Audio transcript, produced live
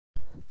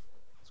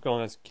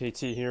going on? KT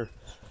here.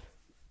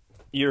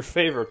 Your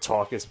favorite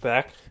talk is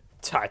back,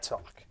 Thai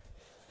talk.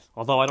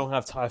 Although I don't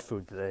have Thai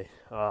food today.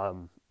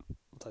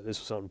 This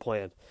was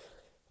unplanned.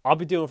 I'll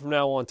be doing from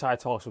now on. Thai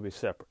talks will be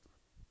separate.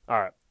 All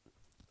right.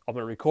 I'm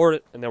going to record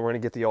it, and then we're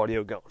going to get the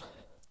audio going.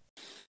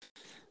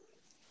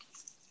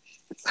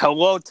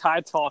 Hello,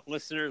 Thai Talk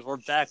listeners. We're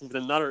back with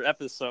another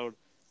episode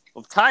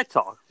of Thai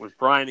Talk with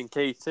Brian and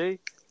KT.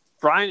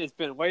 Brian, it's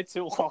been way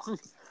too long.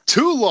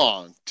 Too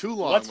long,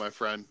 my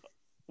friend.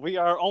 We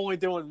are only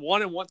doing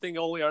one thing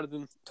only other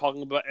than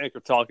talking about Anchor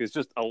Talk is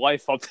just a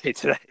life update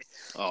today.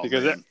 Oh,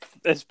 because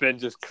it's been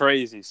just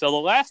crazy. So the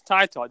last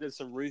Thai Talk, I did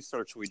some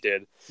research we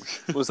did,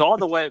 was all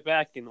the way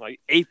back in like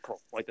April,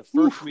 like the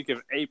first week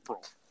of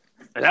April.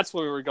 And that's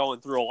when we were going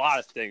through a lot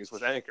of things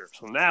with Anchor.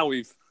 So now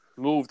we've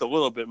moved a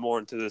little bit more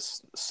into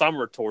this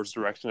summer towards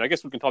direction. I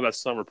guess we can talk about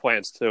summer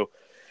plans too.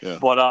 Yeah.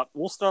 But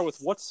we'll start with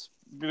what's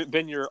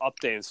been your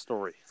update and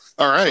story.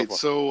 All right.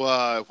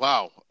 So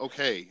wow.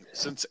 Okay.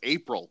 Since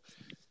April.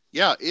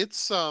 Yeah, it's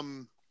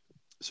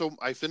so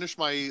I finished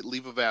my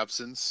leave of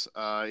absence.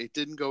 It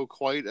didn't go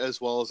quite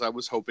as well as I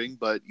was hoping,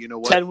 but you know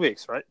what? 10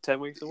 weeks, right? 10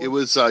 weeks? It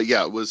was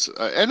it was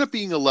ended up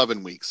being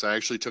 11 weeks. I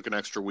actually took an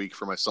extra week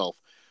for myself.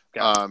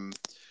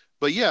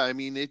 But yeah, I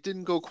mean, it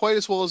didn't go quite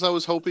as well as I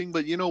was hoping,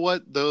 but you know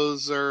what?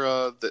 Those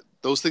are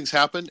those things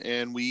happen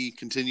and we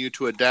continue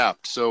to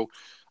adapt. So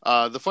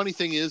the funny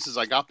thing is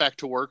I got back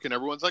to work and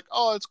everyone's like,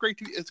 "Oh, it's great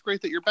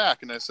that you're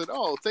back." And I said,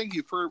 "Oh, thank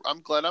you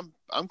I'm glad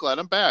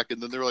I'm back." And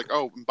then they're like,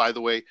 "Oh, and by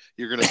the way,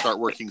 you're going to start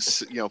working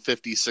 50,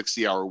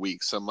 60-hour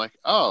weeks." I'm like,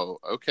 "Oh,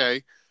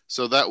 okay."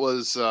 So that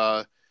was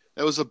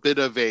a bit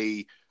of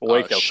a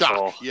wake up shock.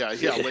 call.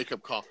 Yeah, wake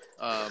up call.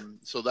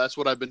 So that's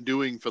what I've been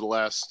doing for the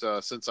last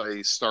since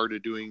I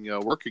started doing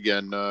work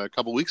again a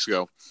couple weeks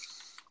ago.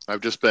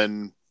 I've just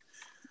been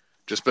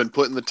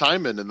putting the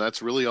time in, and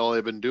that's really all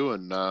I've been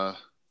doing.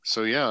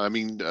 So yeah, I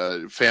mean,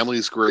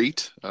 family's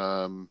great.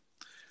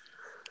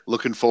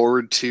 Looking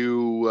forward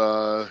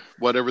to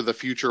whatever the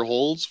future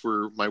holds.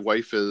 Where my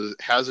wife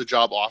has a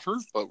job offer,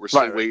 but we're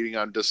still waiting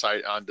on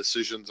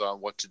decisions on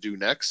what to do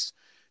next.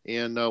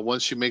 And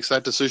once she makes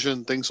that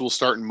decision, things will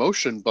start in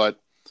motion. But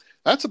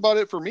that's about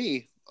it for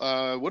me.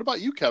 What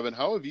about you, Kevin?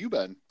 How have you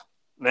been?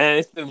 Man,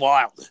 it's been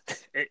wild.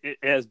 It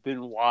has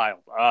been wild.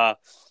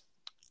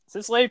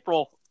 Since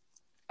April,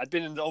 I've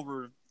done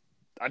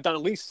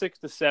at least 6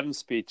 to 7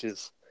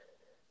 speeches.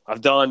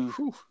 I've done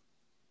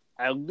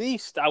at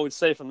least, I would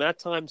say, from that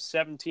time,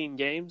 17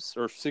 games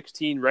or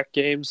 16 rec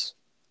games,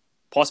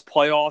 plus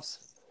playoffs.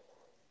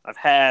 I've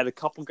had a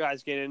couple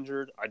guys get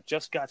injured. I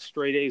just got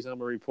straight A's on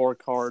my report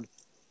card.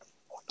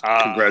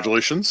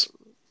 Congratulations.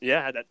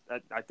 Yeah,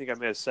 I think I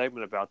made a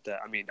segment about that.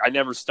 I mean, I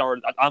never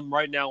started. I'm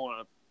right now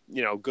on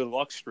a good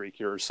luck streak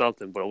here or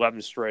something, but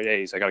 11 straight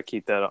A's. I got to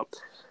keep that up.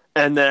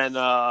 And then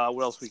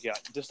what else we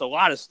got? Just a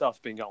lot of stuff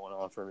been going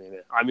on for me.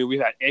 I mean, we've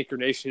had Anchor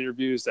Nation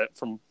interviews that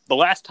from the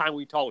last time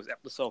we talked was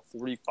episode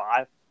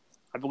 45,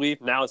 I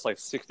believe. Now it's like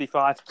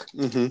 65.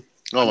 Mm-hmm.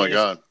 Oh, my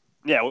God.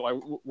 Yeah,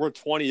 we're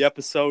 20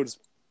 episodes,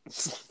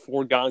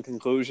 foregone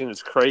conclusion.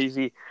 It's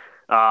crazy.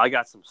 I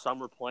got some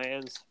summer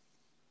plans.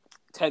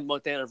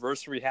 10-month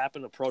anniversary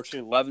happened,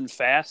 approaching 11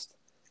 fast.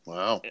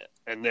 Wow.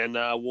 And then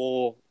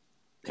we'll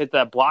hit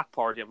that block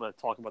party. I'm going to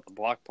talk about the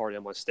block party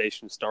on my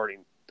station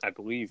starting, I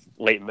believe,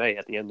 late May,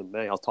 at the end of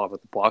May. I'll talk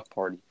about the block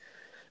party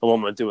and what I'm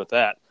going to do with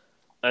that.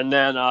 And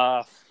then,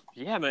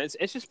 yeah, man,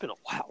 it's just been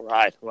a wild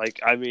ride. Like,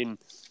 I mean,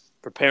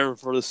 preparing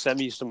for the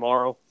semis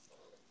tomorrow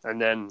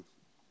and then,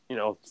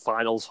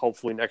 finals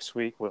hopefully next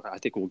week. I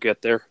think we'll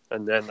get there.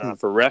 And then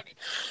for rec,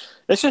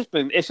 it's just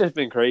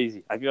been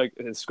crazy. I feel like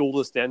the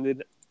school just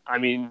ended. I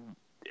mean,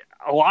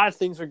 a lot of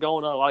things are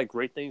going on. A lot of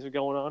great things are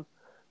going on.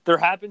 There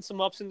have been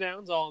some ups and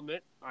downs, I'll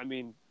admit. I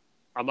mean,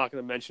 I'm not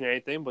going to mention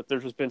anything, but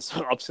there's just been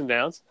some ups and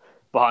downs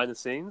behind the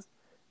scenes.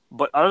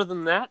 But other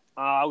than that,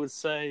 I would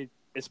say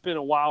it's been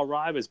a wild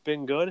ride. It's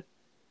been good.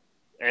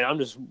 And I'm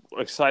just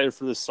excited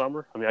for this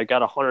summer. I mean, I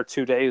got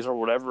 102 days or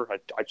whatever.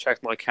 I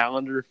checked my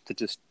calendar to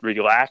just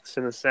relax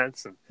in a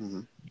sense.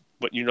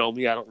 But you know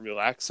me, I don't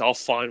relax. I'll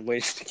find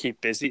ways to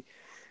keep busy.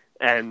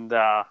 And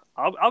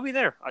I'll be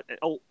there.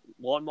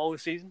 Lawn mowing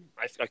season.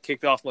 I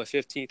kicked off my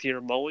 15th year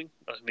of mowing.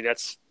 I mean,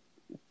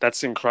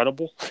 that's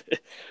incredible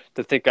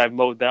to think I've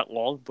mowed that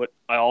long. But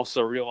I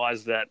also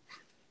realize that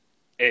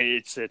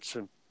it's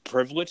a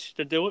privilege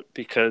to do it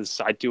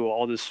because I do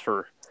it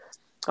for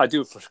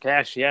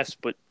cash, yes,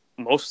 but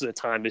most of the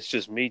time it's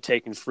just me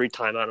taking free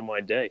time out of my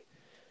day.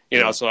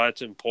 So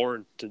that's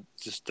important to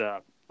just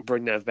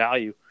bring that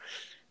value.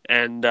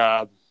 And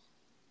yeah,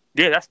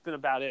 that's been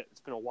about it. It's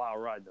been a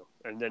wild ride, though.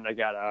 And then I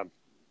got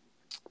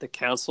the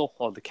council.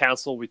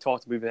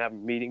 We've been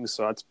having meetings,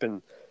 so that's been,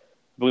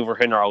 I believe we're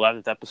hitting our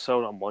 11th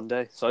episode on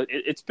Monday. So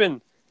it's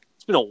been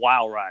a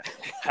wild ride.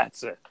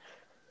 That's it.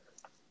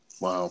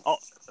 Wow. Oh,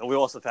 and we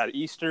also have had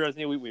Easter. I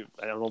think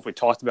I don't know if we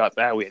talked about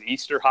that. We had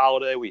Easter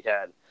holiday. We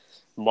had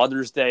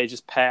Mother's Day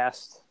just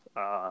passed.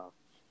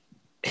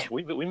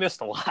 We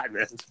missed a lot,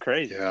 man. It's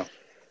crazy. Yeah.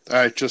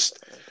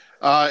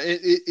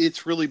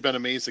 It's really been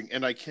amazing.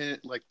 And I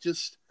can't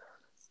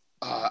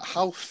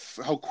how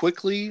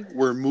quickly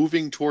we're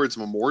moving towards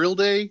Memorial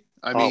Day.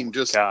 I Oh mean, my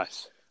just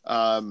gosh.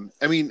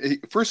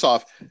 first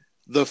off,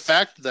 the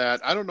fact that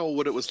I don't know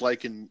what it was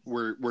like in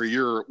where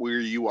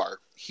you are.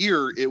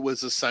 Here, it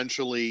was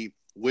essentially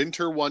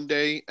winter one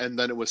day, and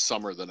then it was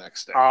summer the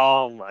next day.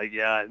 Oh my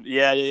god.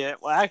 Yeah, yeah, yeah.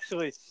 Well,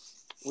 actually,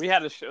 we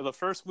had a show the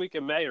first week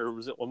of May, or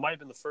was it? Well, it might have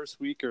been the first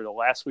week or the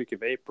last week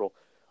of April.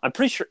 I'm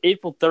pretty sure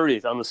April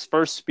 30th on this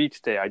first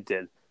speech day I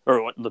did,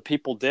 or what the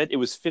people did. It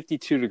was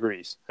 52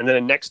 degrees, and then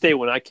the next day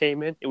when I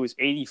came in, it was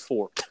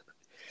 84.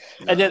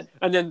 And No.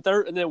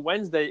 then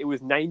Wednesday it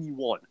was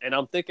 91, and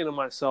I'm thinking to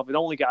myself, it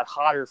only got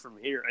hotter from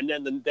here. And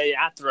then the day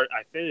after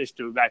I finished,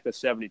 it was back to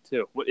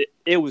 72.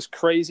 It was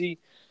crazy.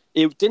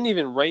 It didn't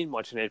even rain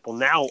much in April.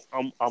 Now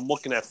I'm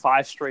looking at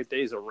 5 straight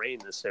days of rain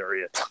in this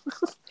area.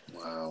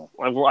 Wow.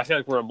 I feel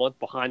like we're a month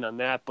behind on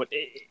that, but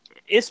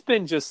it's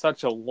been just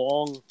such a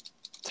long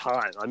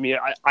time. I mean,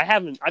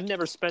 I've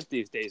never spent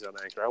these days on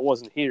Anchor. I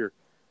wasn't here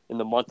in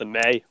the month of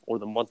May or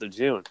the month of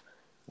June.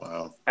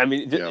 Wow. I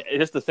mean, Yeah.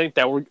 just to think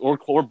that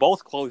we're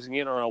both closing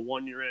in on a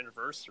 1 year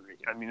anniversary.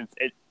 I mean,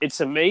 it's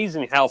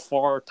amazing how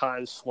far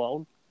time's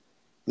flown.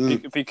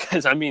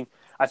 Because I mean,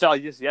 I felt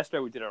like just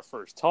yesterday we did our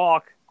first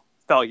talk.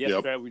 I felt like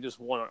yesterday we just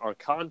won our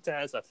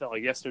contest. I felt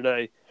like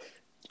yesterday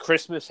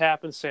Christmas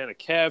happened. Santa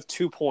Kev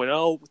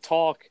 2.0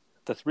 talk.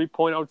 The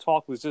 3.0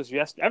 talk was just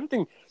yesterday.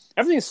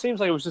 Everything seems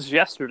like it was just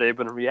yesterday,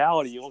 but in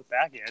reality, you look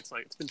back at it,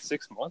 it's been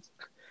 6 months.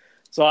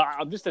 So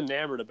I'm just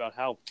enamored about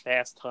how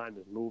fast time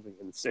is moving.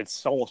 And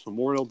it's almost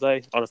Memorial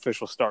Day,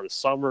 unofficial start of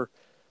summer.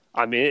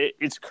 I mean,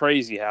 it's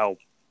crazy how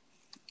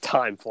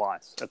time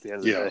flies at the end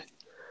of the day.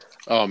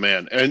 Oh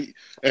man, and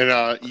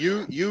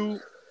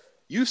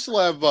you still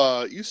have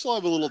a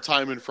little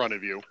time in front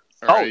of you.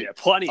 All right? Yeah,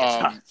 plenty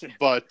of time.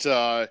 But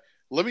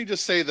let me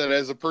just say that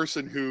as a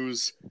person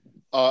who's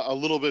a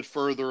little bit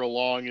further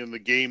along in the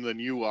game than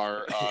you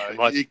are,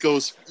 it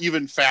goes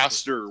even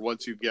faster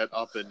once you get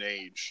up in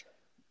age.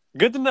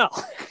 Good to know.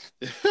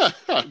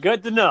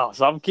 Good to know.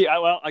 So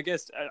I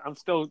guess I'm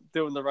still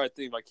doing the right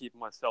thing by keeping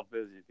myself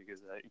busy because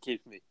it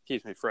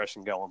keeps me fresh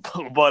and going.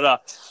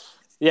 But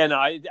yeah, no,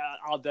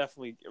 I'll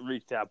definitely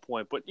reach that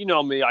point. But you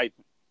know me, I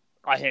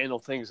handle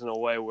things in a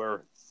way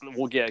where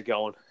we'll get it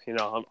going. You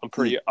know, I'm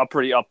pretty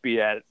upbeat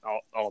at it.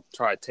 I'll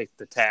try to take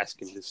the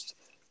task and just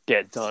get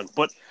it done.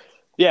 But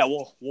yeah,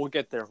 we'll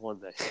get there one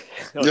day.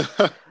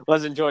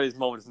 Let's enjoy these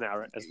moments now,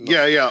 right?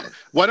 Yeah.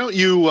 Why don't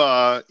you?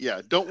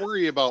 Don't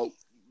worry about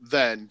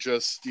then.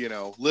 Just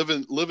live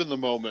in the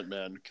moment,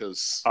 man.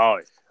 Because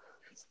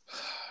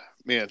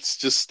man, it's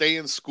just stay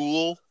in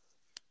school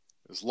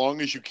as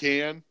long as you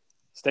can.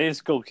 Stay in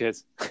school,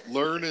 kids.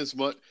 Learn as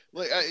much.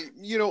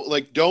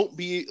 Don't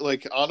be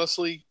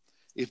honestly.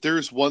 If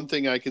there's one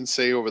thing I can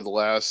say over the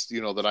last,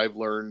 that I've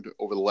learned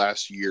over the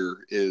last year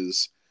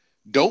is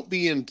don't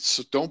be in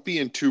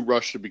too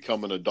rush to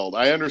become an adult.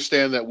 I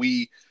understand that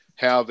we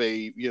have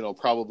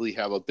probably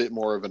have a bit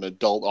more of an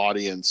adult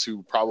audience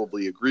who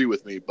probably agree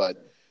with me,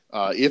 but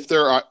if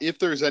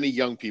there's any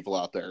young people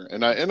out there,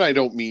 and I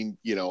don't mean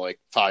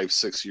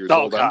 5-6 years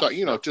old, I'm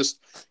talking just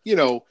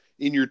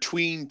in your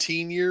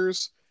teen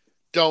years,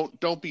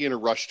 don't be in a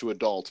rush to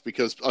adult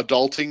because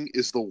adulting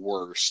is the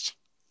worst.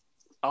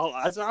 Oh,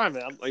 that's all right,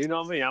 man. You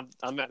know me.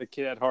 I'm a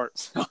kid at heart.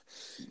 So,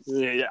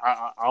 yeah,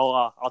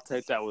 I'll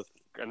take that with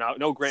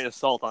no grain of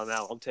salt on that.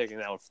 I'm taking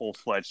that with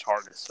full-fledged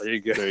hardness. So you're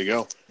good.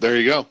 There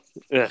you go.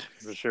 Yeah,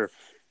 for sure.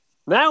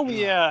 Now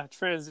we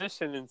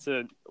transition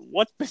into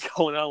what's been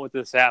going on with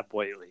this app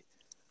lately.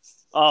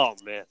 Oh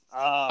man,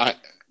 I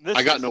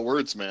got no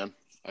words, man.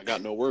 I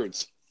got no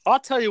words. I'll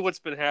tell you what's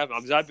been happening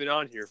because I've been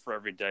on here for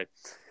every day.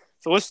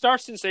 So let's start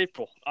since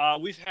April.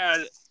 We've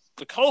had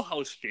the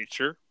co-host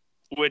feature,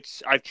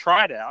 which I've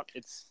tried out.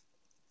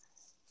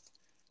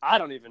 I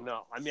don't even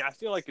know. I mean, I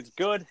feel like it's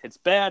good. It's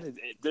bad.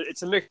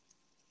 It's a mix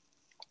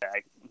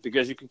bag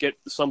because you can get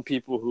some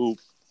people who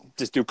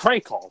just do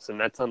prank calls, and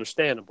that's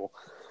understandable.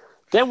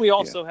 Then we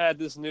also had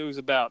this news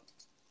about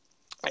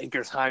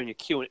Anchor's hiring a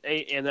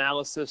Q&A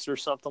analysis or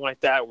something like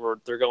that, where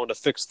they're going to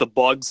fix the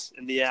bugs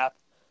in the app.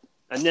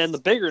 And then the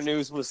bigger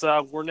news was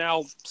we're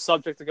now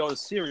subject to go to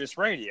Sirius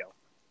Radio.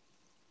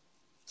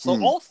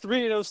 So all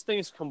three of those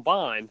things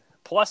combined,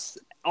 plus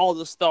all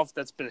the stuff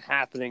that's been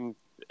happening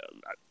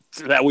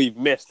that we've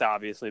missed,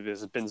 obviously,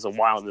 because it's been a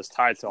while in this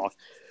Tide Talk.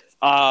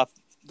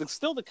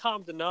 Still the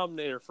common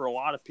denominator for a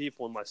lot of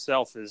people and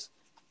myself is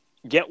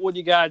get what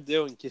you got to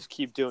do and just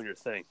keep doing your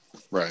thing.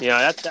 Right.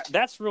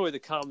 That's really the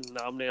common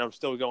denominator. I'm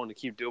still going to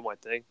keep doing my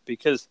thing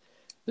because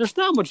there's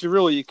not much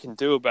really you can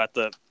do about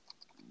the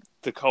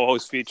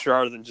co-host feature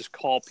other than just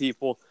call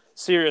people.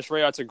 Sirius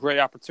Radio, it's a great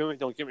opportunity.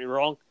 Don't get me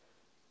wrong.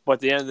 But at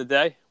the end of the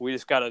day, we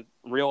just got to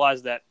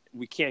realize that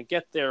we can't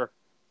get there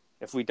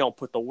if we don't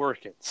put the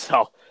work in.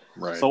 So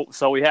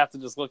we have to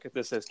just look at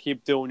this as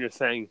keep doing your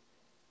thing,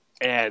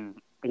 and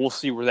we'll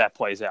see where that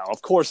plays out.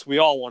 Of course, we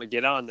all want to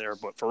get on there,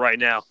 but for right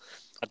now,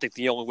 I think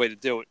the only way to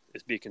do it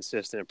is be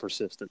consistent and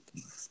persistent.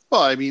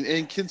 Well, I mean,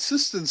 and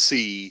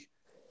consistency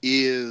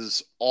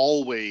is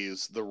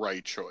always the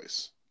right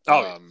choice.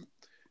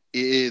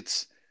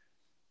 It's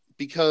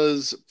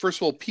because first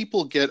of all,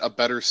 people get a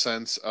better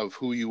sense of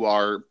who you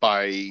are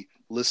by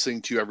listening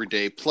to you every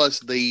day.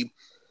 Plus,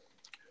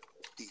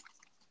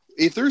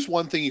 if there's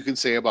one thing you can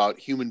say about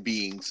human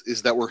beings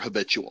is that we're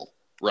habitual,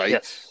 right?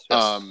 Yes.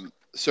 Yes.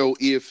 So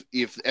if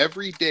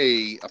every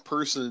day a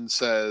person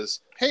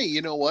says, "Hey,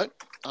 you know what?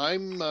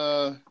 I'm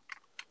all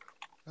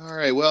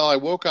right. Well, I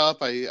woke up.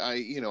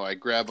 I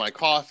grabbed my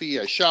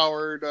coffee. I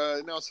showered.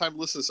 Now it's time to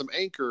listen to some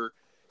Anchor."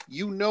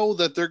 You know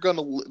that they're going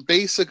to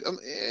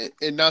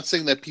and not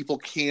saying that people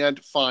can't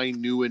find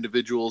new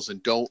individuals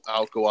and don't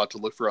go out to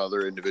look for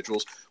other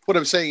individuals. What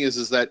I'm saying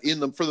is that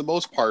for the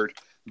most part,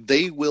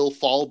 they will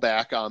fall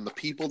back on the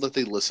people that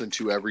they listen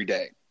to every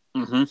day.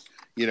 Mm-hmm.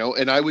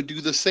 And I would do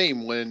the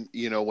same when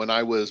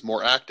I was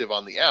more active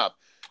on the app.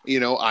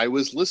 I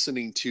was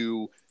listening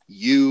to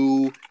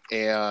you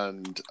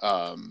and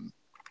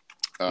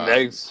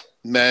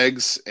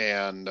Megs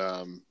and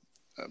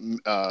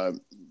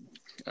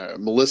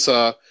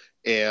Melissa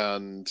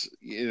and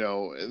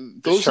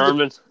those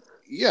Sherman.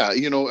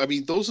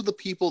 Those are the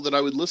people that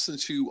I would listen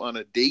to on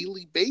a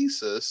daily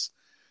basis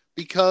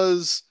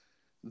because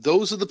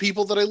those are the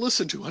people that I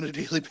listen to on a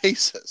daily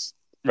basis.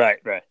 Right.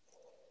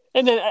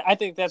 And then I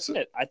think that's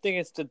it. I think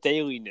it's the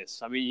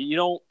dailiness. I mean, you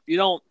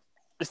don't.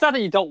 It's not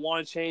that you don't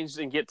want to change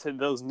and get to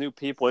those new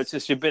people. It's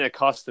just you've been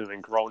accustomed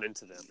and grown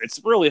into them. It's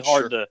really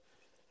hard to.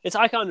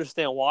 I can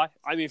understand why.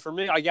 I mean, for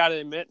me, I got to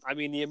admit,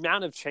 the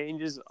amount of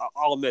changes,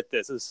 I'll admit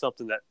this is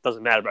something that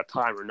doesn't matter about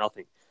time or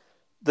nothing.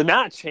 The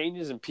amount of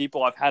changes and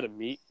people I've had to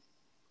meet,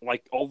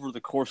 like over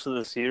the course of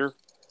this year,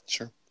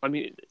 sure.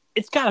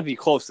 It's got to be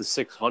close to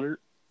 600.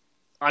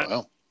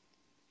 Wow.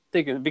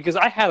 Thinking because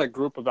I had a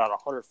group of about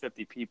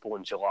 150 people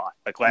in July,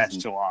 like last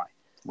July.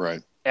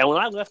 Right. And when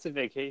I left the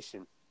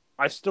vacation,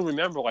 I still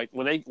remember, like,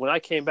 when I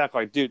came back,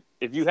 like, dude,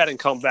 if you hadn't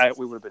come back,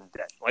 we would have been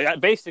dead. Like,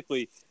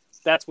 basically,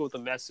 that's what the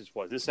message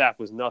was. This app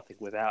was nothing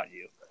without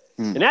you.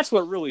 And that's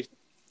what really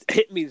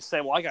hit me to say,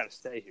 well, I got to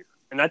stay here.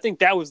 And I think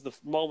that was the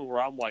moment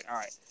where I'm like, all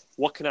right,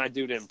 what can I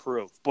do to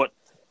improve? But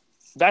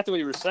back to what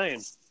you were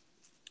saying,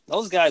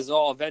 those guys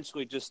all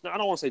eventually just, I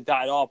don't want to say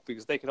died off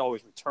because they could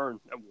always return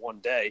at one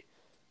day.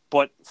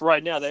 But for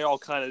right now, they all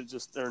kind of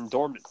just, they're in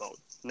dormant mode.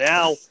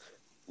 Now,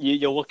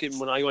 you look at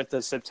when I went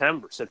to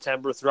September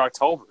through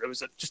October, it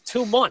was just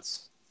 2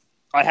 months.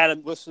 I had to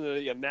listen to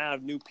the amount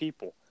of new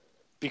people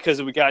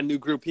because we got a new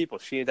group of people.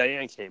 She and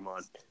Diane came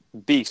on.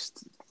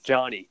 Beast,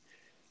 Johnny,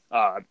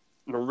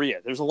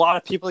 Maria. There's a lot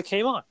of people that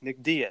came on.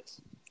 Nick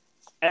Diaz.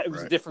 It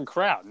was a different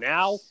crowd.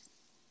 Now,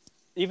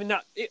 even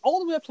now, all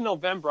the way up to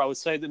November, I would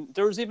say that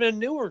there was even a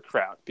newer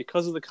crowd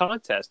because of the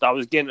contest. I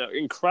was getting an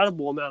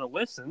incredible amount of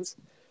listens.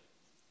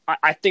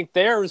 I think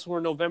there is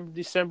where November,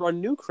 December, a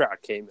new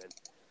crowd came in.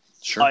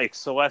 Sure. Like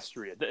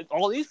Celestria.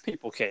 All these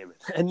people came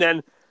in. And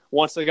then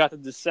once I got to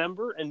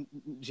December and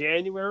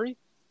January,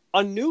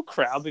 a new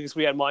crowd because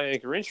we had My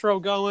Anchor Intro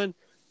going.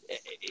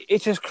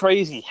 It's just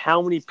crazy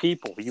how many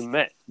people you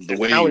met. The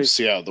waves,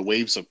 the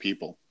waves of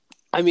people.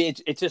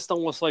 It's just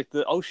almost like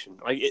the ocean.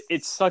 Like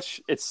it's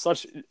such.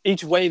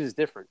 Each wave is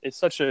different. It's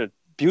such a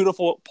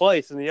beautiful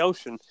place in the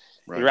ocean.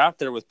 Right. You're out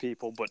there with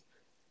people, but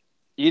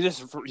you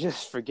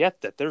just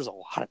forget that there's a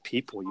lot of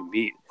people you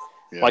meet.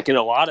 Yeah. Like, and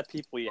a lot of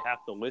people you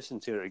have to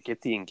listen to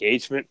get the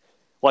engagement.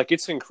 Like,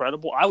 it's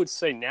incredible. I would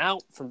say now,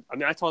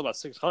 I talk about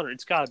 600.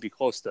 It's got to be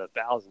close to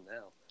 1,000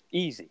 now,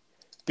 easy,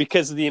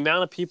 because of the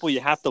amount of people you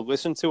have to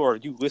listen to, or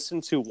you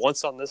listen to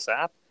once on this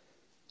app,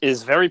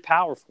 is very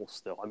powerful.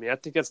 Still, I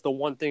think that's the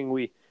one thing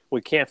we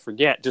can't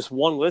forget. Just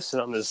one listen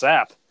on this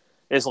app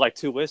is like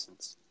 2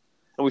 listens.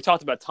 And we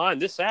talked about time.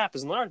 This app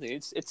is another thing.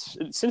 It's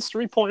since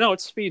 3.0,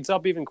 it speeds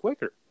up even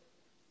quicker.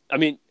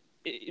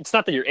 It's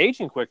not that you're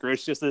aging quicker.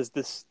 It's just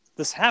this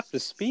app, the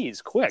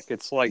speeds quick.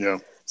 It's like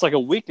it's like a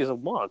week is a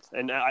month,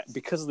 and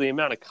because of the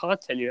amount of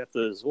content you have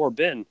to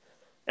absorb in,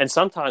 and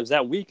sometimes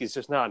that week is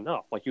just not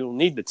enough. Like, you'll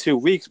need the 2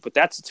 weeks, but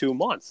that's 2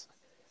 months.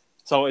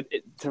 So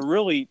to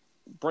really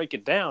break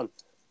it down,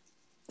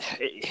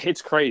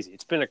 it's crazy.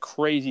 It's been a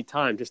crazy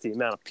time, just the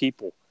amount of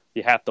people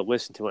you have to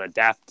listen to and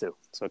adapt to.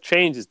 So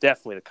change is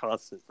definitely the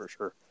constant for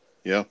sure.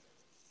 Yeah,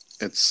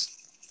 it's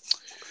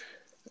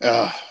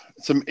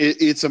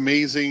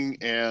amazing,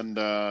 and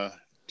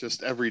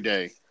just every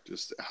day,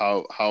 just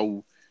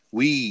how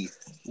we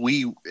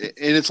and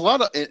it's a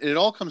lot of, it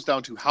all comes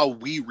down to how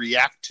we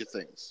react to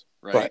things,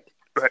 right?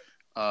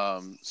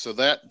 So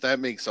that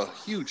makes a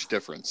huge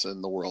difference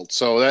in the world.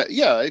 So that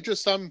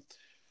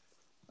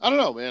I don't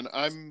know, man.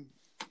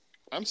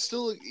 I'm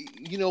still,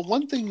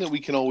 one thing that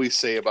we can always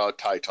say about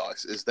Tie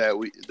Talks is that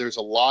there's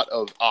a lot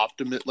of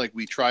optimism. Like,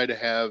 we try to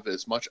have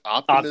as much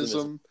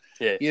optimism.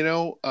 Yeah.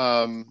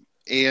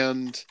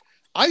 And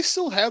I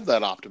still have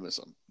that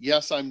optimism.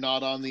 Yes, I'm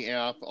not on the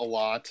app a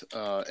lot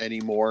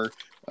anymore,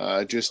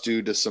 just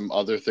due to some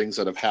other things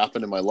that have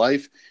happened in my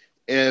life.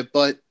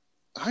 But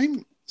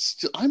I'm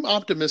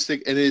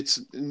optimistic, and it's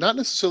not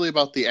necessarily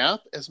about the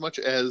app as much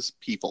as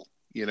people.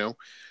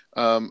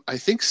 I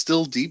think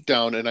still deep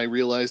down, and I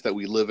realize that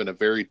we live in a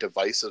very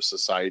divisive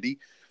society.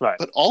 Right.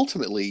 But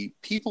ultimately,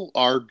 people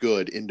are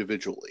good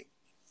individually.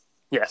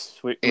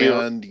 Yes,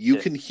 and you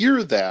can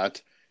hear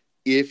that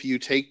if you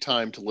take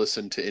time to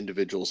listen to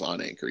individuals on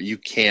Anchor. You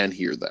can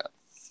hear that.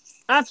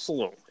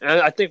 Absolutely.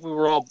 And I think we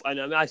were all,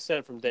 and I said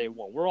it from day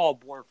one, we're all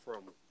born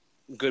from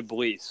good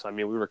beliefs. I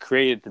mean, we were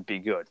created to be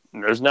good.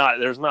 And there's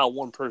not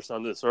one person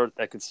on this earth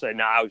that could say,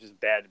 "Nah, I was just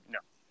bad." No,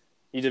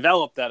 you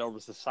develop that over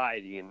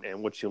society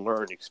and what you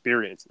learn,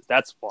 experiences.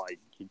 That's why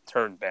you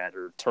turn bad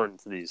or turn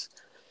into these,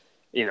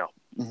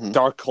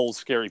 dark, cold,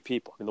 scary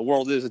people. And the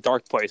world is a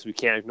dark place. We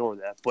can't ignore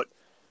that. But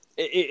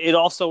it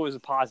also is a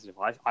positive.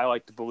 I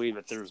like to believe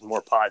that there's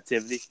more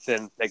positivity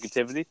than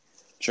negativity.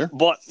 Sure.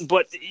 But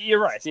you're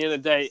right. At the end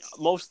of the day,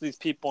 most of these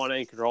people on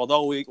Anchor,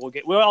 although we've all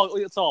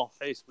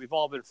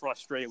been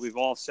frustrated. We've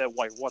all said,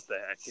 like, what the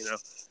heck,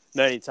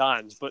 many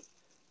times. But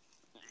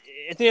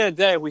at the end of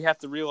the day, we have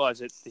to realize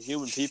that the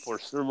human people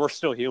we're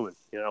still human.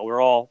 We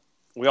all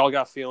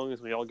got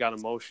feelings. We all got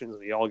emotions.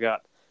 We all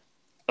got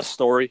a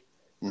story.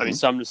 Mm-hmm. I mean,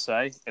 something to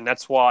say. And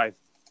that's why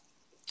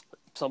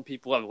some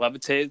people have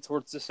levitated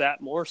towards this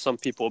app more. Some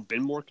people have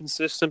been more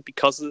consistent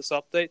because of this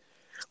update.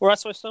 Or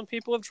that's why some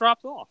people have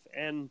dropped off.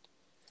 And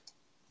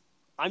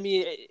I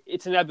mean,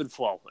 it's an ebb and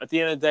flow. At the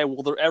end of the day,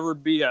 will there ever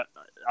be a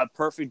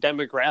perfect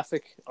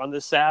demographic on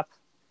this app?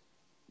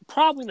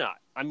 Probably not.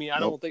 I mean, I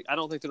don't think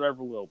there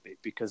ever will be,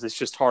 because it's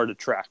just hard to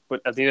track.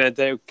 But at the end of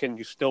the day, can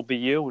you still be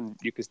you, and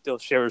you can still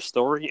share a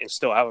story and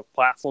still have a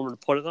platform to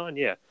put it on?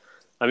 Yeah.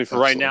 I mean, for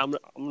Absolutely. Right now,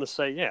 I'm going to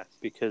say yeah,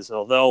 because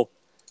although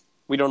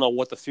we don't know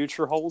what the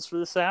future holds for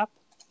this app,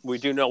 we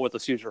do know what the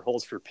future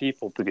holds for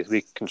people, because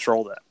we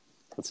control that.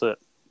 That's it.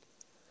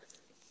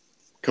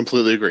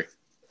 Completely agree.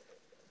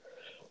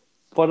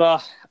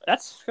 But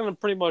that's going to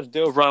pretty much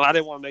do it, Ron. I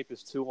didn't want to make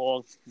this too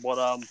long.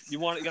 But you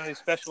got any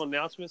special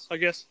announcements, I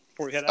guess,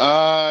 before we head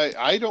out?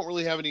 I don't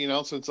really have any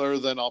announcements other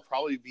than I'll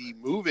probably be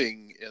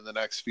moving in the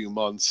next few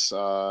months.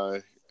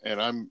 And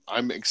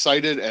I'm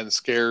excited and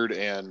scared.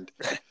 And,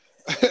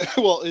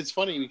 well, it's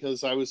funny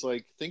because I was,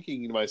 like,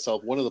 thinking to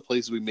myself, one of the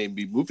places we may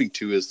be moving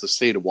to is the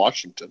state of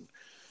Washington.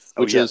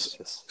 Which is,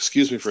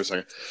 excuse me for a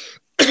second.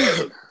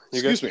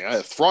 Excuse me, I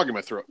have a frog in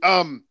my throat.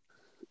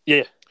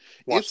 Yeah.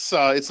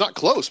 It's not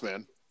close,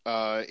 man.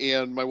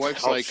 And my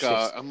wife's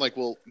I'm like,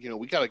 well,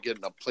 we got to get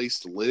in a place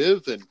to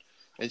live,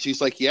 and she's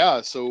like,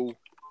 yeah. So,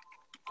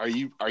 are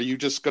you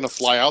just gonna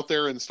fly out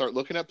there and start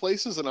looking at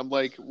places? And I'm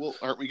like, well,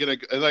 aren't we gonna?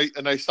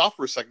 And I stopped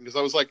for a second because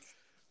I was like,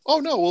 oh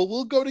no, well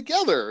we'll go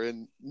together.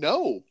 And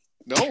no,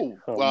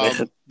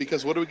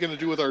 because what are we gonna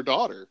do with our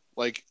daughter?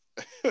 Like,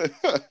 I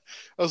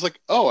was like,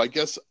 oh, I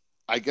guess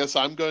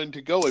I'm going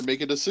to go and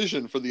make a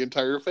decision for the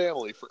entire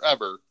family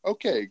forever.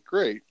 Okay,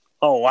 great.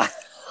 Oh, wow.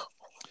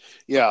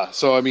 Yeah,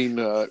 so I mean,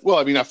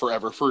 not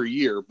forever, for a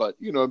year, but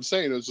you know what I'm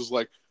saying? It was just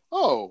like,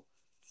 oh,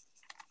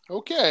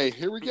 okay,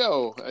 here we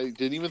go. I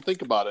didn't even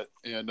think about it,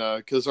 and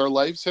because our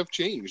lives have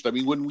changed. I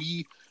mean, when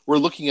we were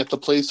looking at the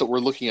place that we're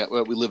looking at,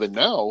 what we live in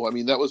now, I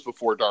mean, that was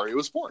before Daria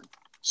was born.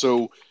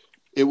 So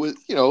it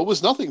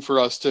was nothing for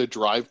us to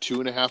drive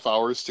 2.5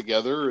 hours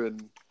together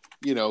and,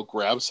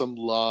 grab some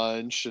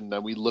lunch, and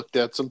then we looked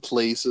at some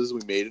places,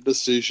 we made a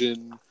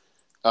decision,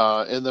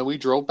 and then we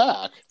drove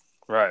back.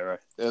 Right.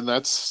 And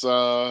that's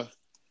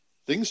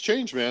things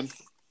change, man.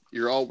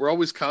 We're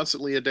always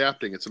constantly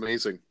adapting. It's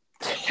amazing.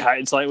 Yeah,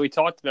 it's like we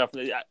talked about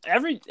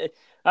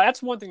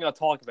that's one thing I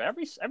talk about.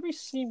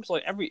 Seems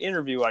like every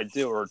interview I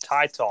do or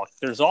Thai talk,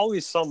 there's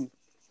always some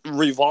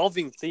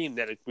revolving theme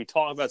that we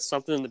talk about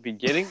something in the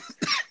beginning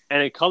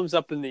and it comes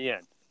up in the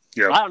end.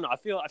 Yeah. I don't know. I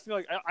feel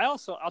like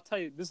I'll tell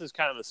you, this is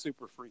kind of a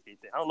super freaky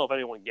thing. I don't know if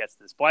anyone gets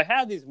this, but I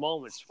have these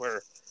moments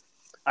where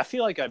I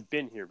feel like I've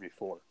been here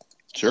before.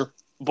 Sure.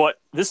 But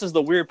this is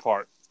the weird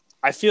part.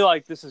 I feel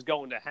like this is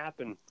going to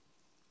happen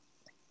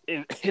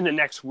in the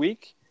next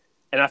week,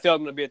 and I feel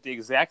I'm going to be at the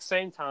exact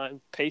same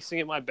time, pacing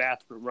in my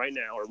bathroom right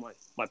now, or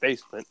my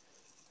basement,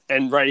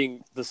 and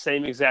writing the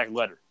same exact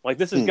letter. Like,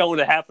 this is going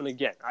to happen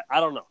again. I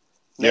don't know.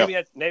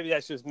 Maybe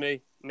that's just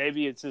me.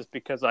 Maybe it's just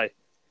because I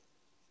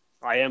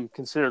am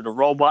considered a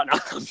robot. No,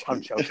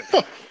 I'm joking.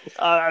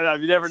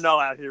 You never know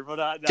out here, but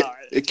no.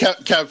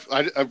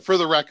 Kev, for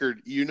the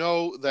record, you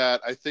know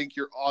that I think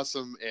you're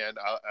awesome, and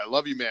I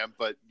love you, man,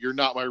 but you're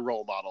not my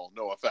role model.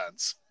 No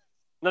offense.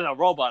 No,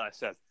 robot, I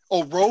said.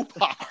 Oh,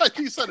 robot.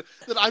 You said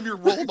that I'm your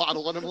role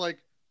model, and I'm like,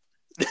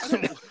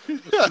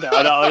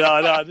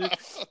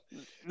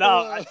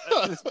 No.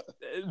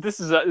 This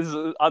is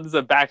a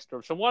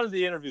backstory. So one of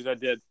the interviews I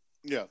did,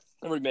 yeah,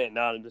 remain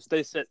anonymous.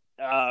 They said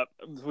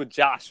with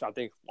Josh, I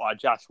think,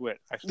 Josh Witt.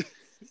 Actually,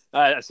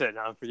 I said,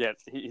 no, forget.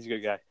 He's a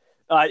good guy.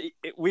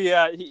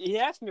 He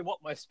asked me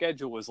what my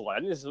schedule was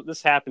like. And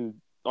this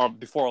happened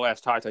before our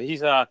last talk. He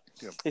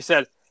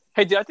said,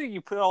 "Hey, dude, I think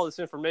you put all this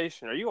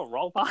information. Are you a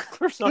robot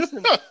or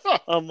something?"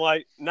 I'm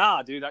like,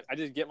 "Nah, dude. I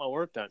just get my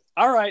work done."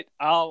 All right,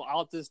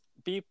 I'll just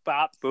beep,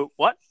 bop, boop.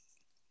 What?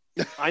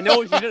 I know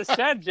what you just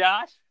said,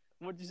 Josh.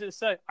 What did you just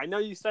say? I know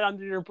you said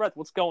under your breath.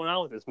 What's going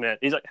on with this man?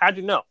 He's like, "How'd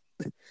you know?"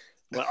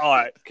 Well, all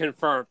right,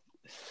 confirmed.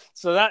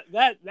 So that's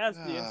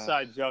the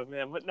inside joke,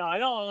 man. But no, I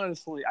know,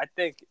 honestly, I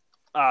think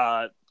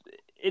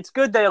it's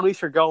good that at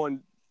least you're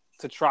going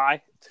to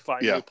try to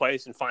find a new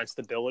place and find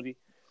stability.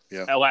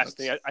 Yeah. That last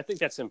thing, I think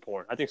that's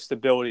important. I think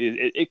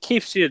stability it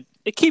keeps you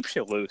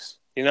loose.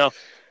 You know.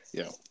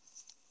 Yeah.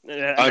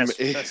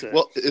 That's it.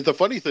 Well, the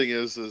funny thing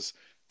is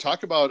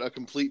talk about a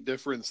complete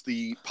difference.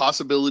 The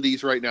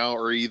possibilities right now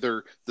are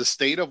either the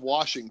state of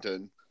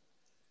Washington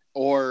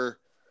or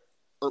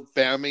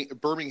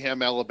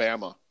Birmingham,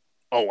 Alabama.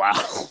 Oh,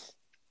 wow.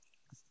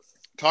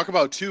 Talk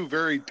about two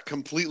very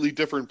completely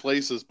different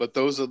places, but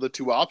those are the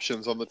two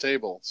options on the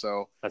table.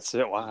 So that's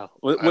it. Wow.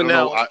 I don't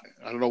know. I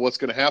don't know what's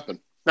going to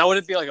happen. Now, would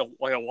it be like a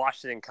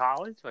Washington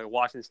College, like a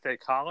Washington State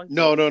College?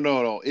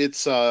 No.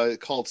 It's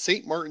called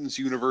St. Martin's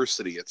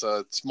University. It's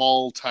a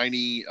small,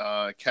 tiny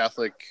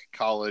Catholic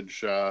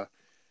college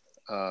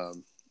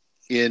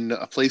in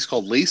a place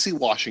called Lacey,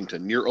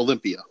 Washington, near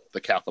Olympia,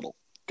 the capital.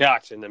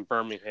 Gotcha. And then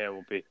Birmingham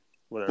will be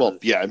whatever. Well,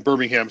 yeah, and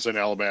Birmingham's in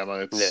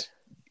Alabama.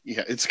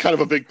 It's kind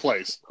of a big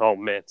place. Oh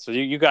man, so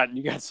you got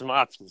some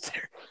options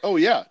there. Oh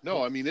yeah,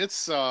 no, I mean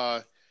it's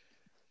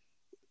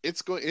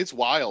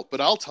wild.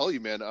 But I'll tell you,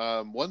 man,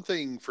 one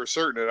thing for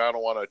certain, and I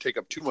don't want to take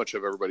up too much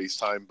of everybody's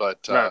time,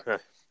 but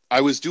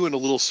I was doing a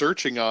little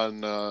searching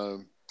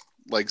on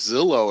like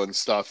Zillow and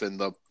stuff, and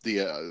the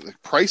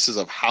prices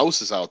of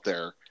houses out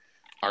there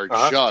are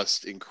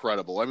just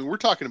incredible. I mean, we're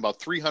talking about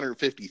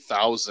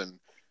 $350,000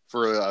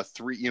 for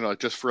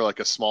just for like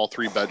a small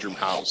 3-bedroom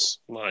house.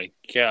 My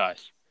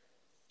gosh.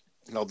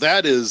 Now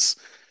that is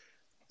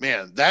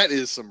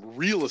some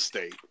real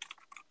estate.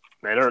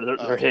 Man,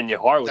 they're hitting you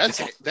hard with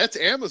that. That's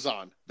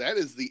Amazon. That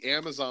is the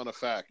Amazon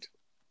effect.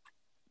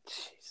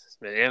 Jesus,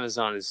 man,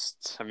 Amazon is.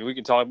 I mean, we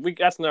can talk.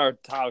 That's another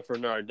topic for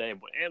another day.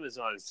 But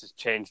Amazon has just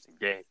changed the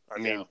game. I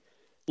mean,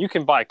 you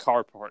can buy a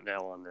car part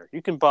now on there.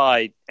 You can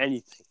buy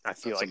anything. I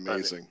feel that's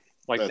amazing.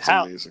 That's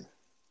amazing.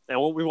 And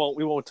we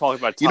won't talk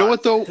about time. You know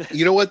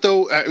what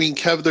though? I mean,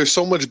 Kev, there's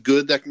so much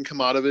good that can come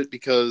out of it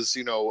because,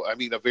 I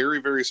mean, a very,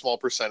 very small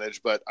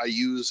percentage, but I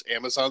use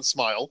Amazon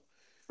Smile,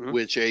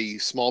 which a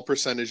small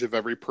percentage of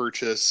every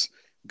purchase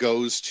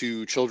goes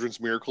to Children's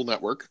Miracle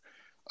Network.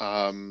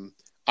 I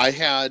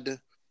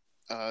had,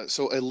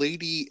 so a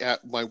lady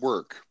at my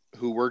work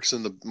who works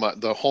in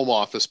the home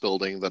office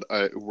building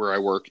where I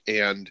work.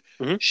 And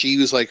she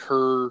was like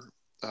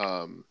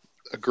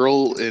a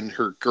girl in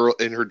her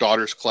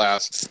daughter's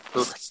class,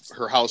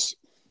 her house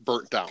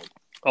burnt down.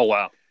 Oh,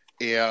 wow.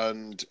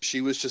 And she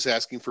was just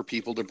asking for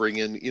people to bring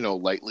in,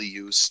 lightly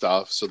used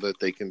stuff so that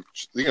they can,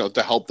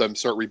 to help them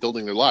start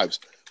rebuilding their lives.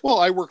 Well,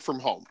 I work from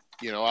home.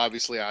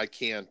 Obviously I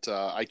can't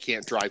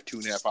drive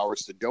 2.5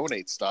 hours to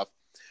donate stuff.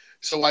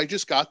 So I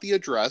just got the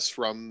address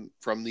from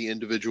the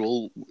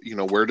individual,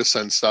 where to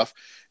send stuff.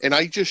 And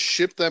I just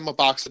shipped them a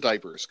box of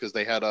diapers because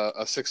they had a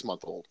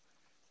 6-month-old.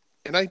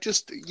 And I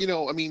just,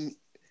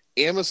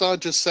 Amazon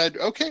just said,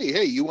 okay,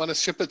 hey, you want to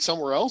ship it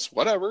somewhere else?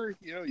 Whatever,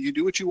 you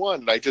do what you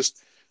want. And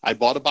I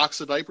bought a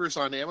box of diapers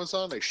on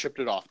Amazon. I shipped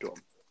it off to them.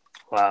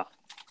 Wow.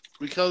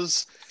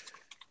 Because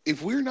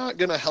if we're not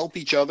going to help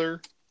each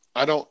other,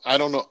 I don't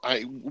know.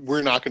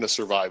 We're not going to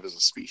survive as a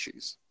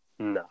species.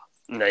 No,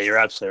 you're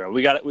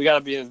absolutely right. We got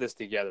to be in this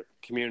together.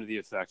 Community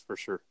effect for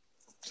sure.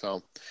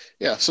 So,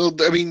 yeah. So,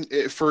 I mean,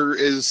 for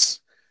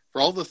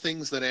all the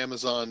things that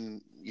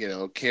Amazon,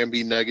 can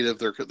be negative,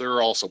 there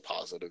are also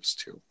positives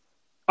too.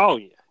 Oh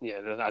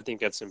yeah. I think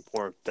that's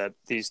important that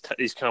these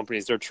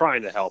companies, they're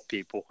trying to help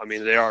people. I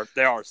mean, they are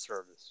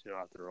service,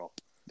 after all.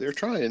 They're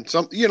trying.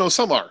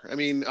 Some are. I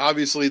mean,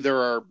 obviously there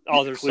are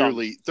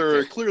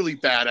clearly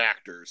bad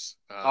actors.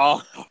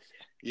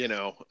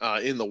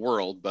 In the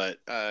world, but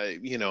I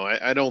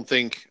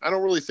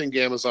don't really think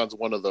Amazon's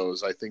one of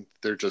those. I think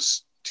they're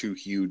just too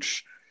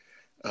huge.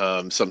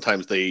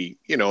 Sometimes they,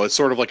 it's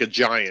sort of like a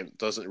giant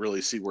doesn't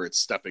really see where it's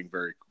stepping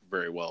very,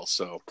 very well.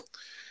 So.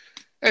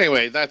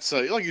 Anyway, that's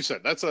like you said,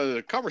 that's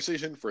a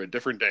conversation for a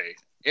different day.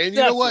 And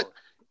you know what?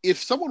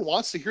 If someone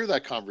wants to hear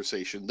that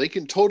conversation, they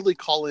can totally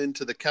call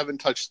into the Kevin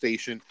Touch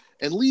station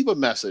and leave a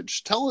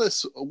message. Tell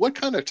us what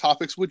kind of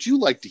topics would you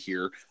like to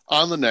hear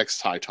on the next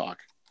Tie Talk.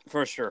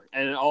 For sure.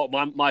 And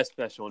my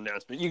special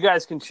announcement. You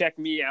guys can check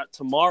me out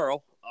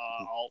tomorrow.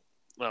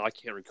 I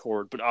can't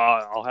record, but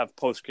I'll have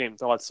post-game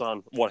thoughts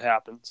on what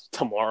happens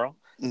tomorrow.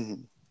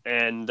 Mm-hmm.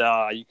 And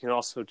you can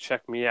also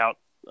check me out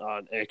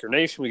on Anchor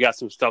Nation. We got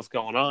some stuff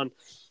going on.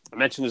 I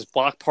mentioned this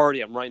block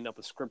party. I'm writing up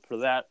a script for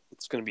that.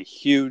 It's going to be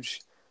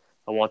huge.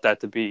 I want that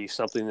to be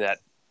something that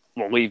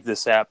will leave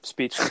this app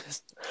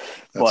speechless.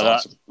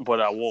 Awesome.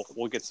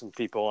 We'll get some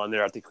people on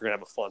there. I think we're going to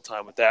have a fun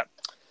time with that.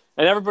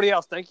 And everybody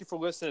else, thank you for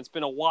listening. It's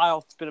been a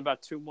while. It's been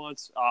about 2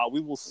 months.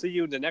 We will see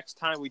you the next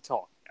time we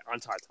talk on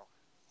Tie Talk.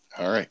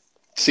 All right.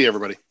 See you,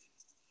 everybody.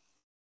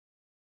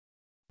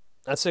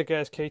 That's it,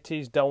 guys.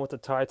 KT's done with the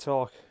Tie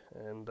Talk.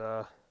 And,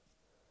 yeah,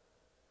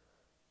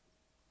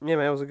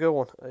 man, it was a good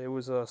one. It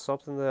was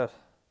something that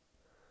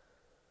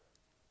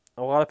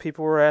a lot of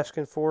people were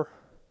asking for.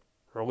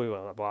 Or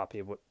not a lot of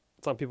people, but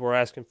some people were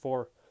asking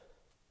for.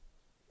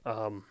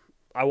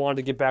 I wanted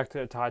to get back to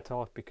the Tie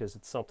Talk because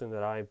it's something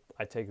that I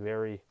take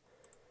very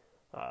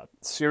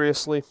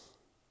seriously.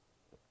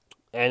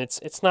 And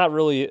it's not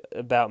really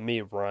about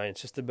me, Ryan.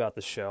 It's just about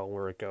the show and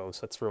where it goes.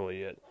 That's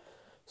really it.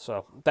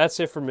 So that's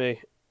it for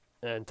me.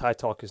 And Tie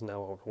Talk is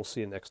now over. We'll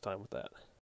see you next time with that.